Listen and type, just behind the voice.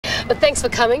But thanks for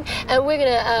coming, and we're going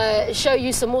to show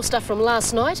you some more stuff from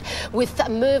last night with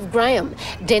Merv Graham,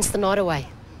 Dance the Night Away.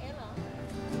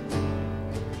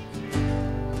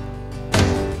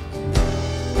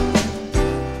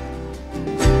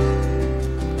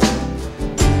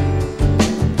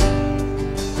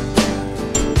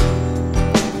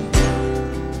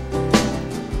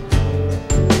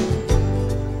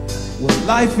 Well,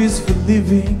 life is for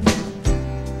living.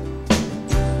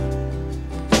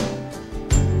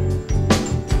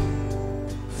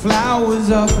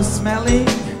 Flowers are for smelling.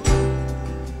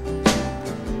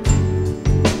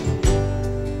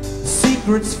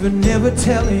 Secrets for never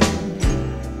telling.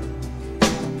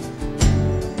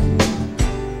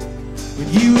 But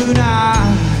you and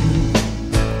I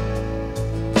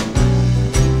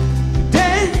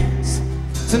dance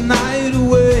tonight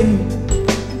away.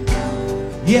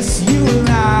 Yes, you and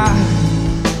I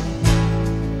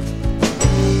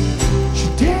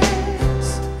should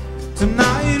dance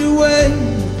tonight away.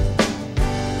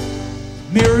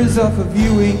 Mirrors are for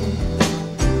viewing.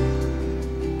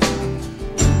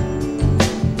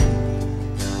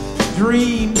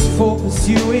 Dreams for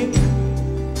pursuing.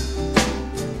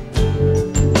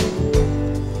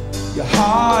 Your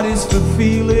heart is for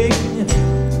feeling.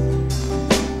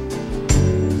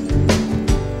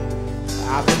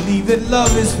 I believe that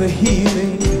love is for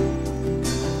healing.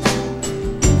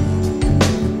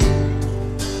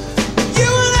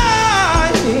 You and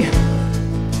I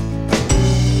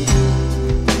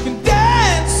can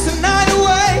dance the night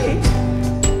away.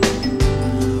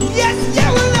 Yes, you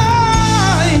and I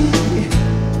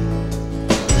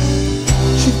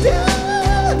should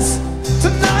dance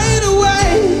tonight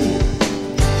away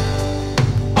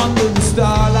under the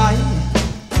starlight,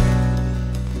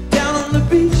 down on the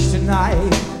beach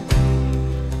tonight.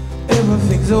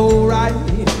 Everything's alright.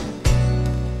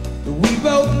 We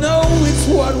both know it's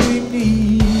what we need.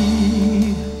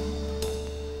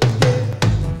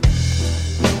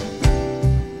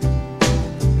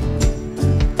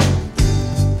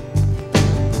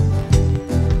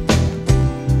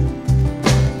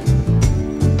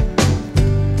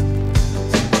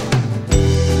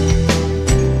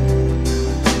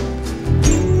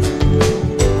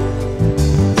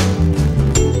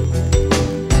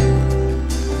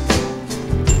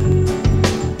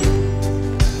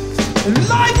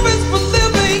 Life is for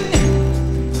living.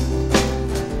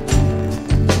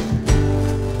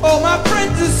 Oh, my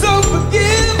friends are so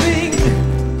forgiving.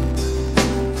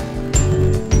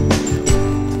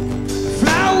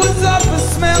 Flowers are for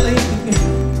smelling.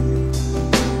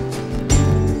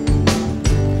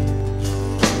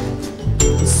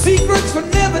 Secrets for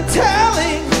never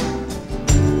telling.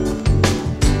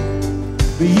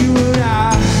 But you and I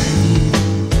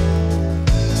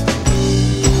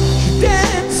should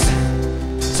dance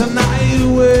tonight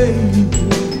away.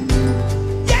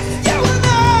 Yes, you and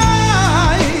I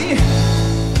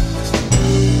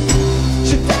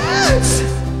should dance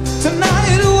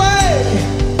tonight away.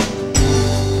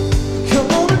 Come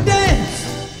on and dance.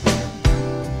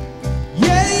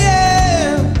 Yeah,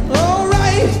 yeah,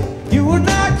 alright. You and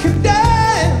I can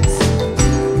dance.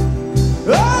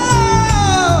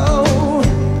 Oh,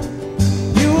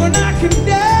 you and I can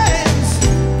dance.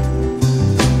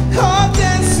 Oh,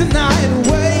 dance tonight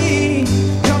away.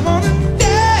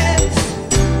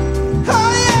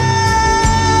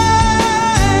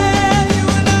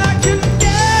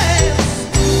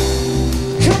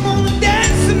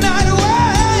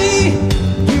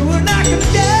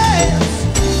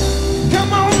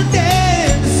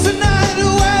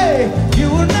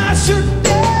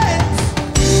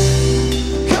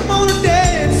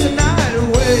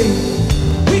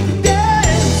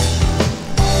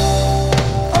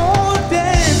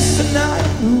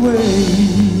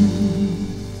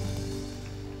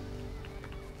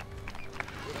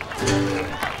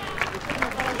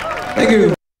 Thank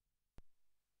you.